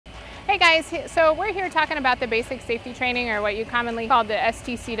Hey guys, so we're here talking about the basic safety training, or what you commonly call the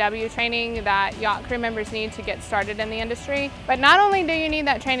STCW training, that yacht crew members need to get started in the industry. But not only do you need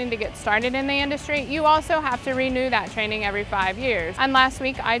that training to get started in the industry, you also have to renew that training every 5 years. And last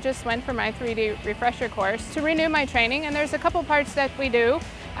week I just went for my 3-day refresher course to renew my training, and there's a couple parts that we do.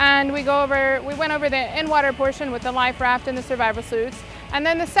 And we went over the in-water portion with the life raft and the survival suits. And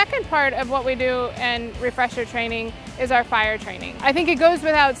then the second part of what we do in refresher training is our fire training. I think it goes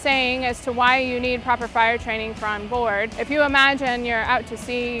without saying as to why you need proper fire training for on board. If you imagine you're out to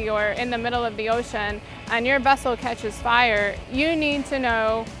sea or in the middle of the ocean and your vessel catches fire, you need to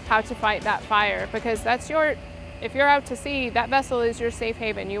know how to fight that fire, because if you're out to sea, that vessel is your safe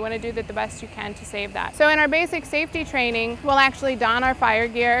haven. You want to do the best you can to save that. So in our basic safety training, we'll actually don our fire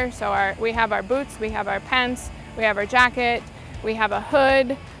gear. So we have our boots, we have our pants, we have our jacket, we have a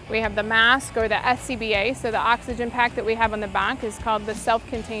hood, we have the mask, or the SCBA, so the oxygen pack that we have on the back is called the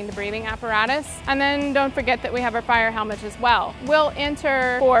self-contained breathing apparatus. And then don't forget that we have our fire helmet as well. We'll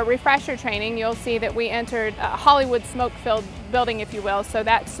enter, for refresher training, you'll see that we entered a Hollywood smoke-filled building, if you will, so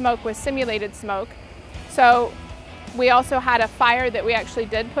that smoke was simulated smoke. So we also had a fire that we actually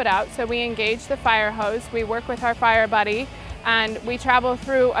did put out, so we engaged the fire hose, we work with our fire buddy, and we travel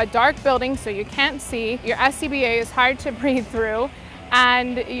through a dark building so you can't see. Your SCBA is hard to breathe through,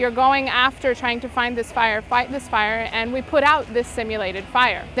 and you're going after trying to find this fire, fight this fire, and we put out this simulated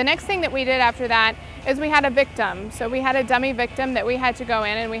fire. The next thing that we did after that is we had a victim. So we had a dummy victim that we had to go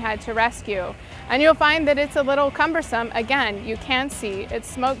in and we had to rescue. And you'll find that it's a little cumbersome. Again, you can't see, it's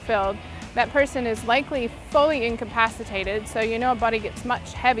smoke filled. That person is likely fully incapacitated, so you know a body gets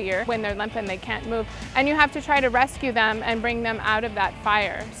much heavier when they're limp and they can't move, and you have to try to rescue them and bring them out of that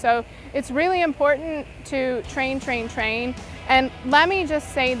fire. So it's really important to train, and let me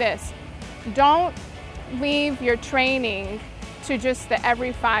just say this, don't leave your training to just the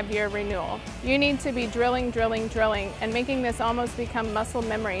every 5-year renewal. You need to be drilling, and making this almost become muscle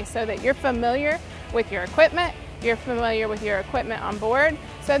memory so that you're familiar with your equipment, you're familiar with your equipment on board,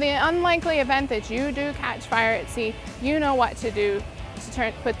 so the unlikely event that you do catch fire at sea, you know what to do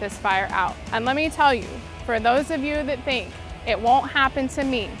to put this fire out. And let me tell you, for those of you that think it won't happen to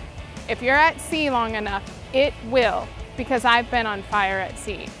me, if you're at sea long enough, it will, because I've been on fire at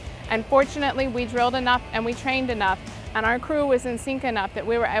sea. And fortunately, we drilled enough and we trained enough, and our crew was in sync enough that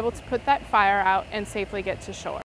we were able to put that fire out and safely get to shore.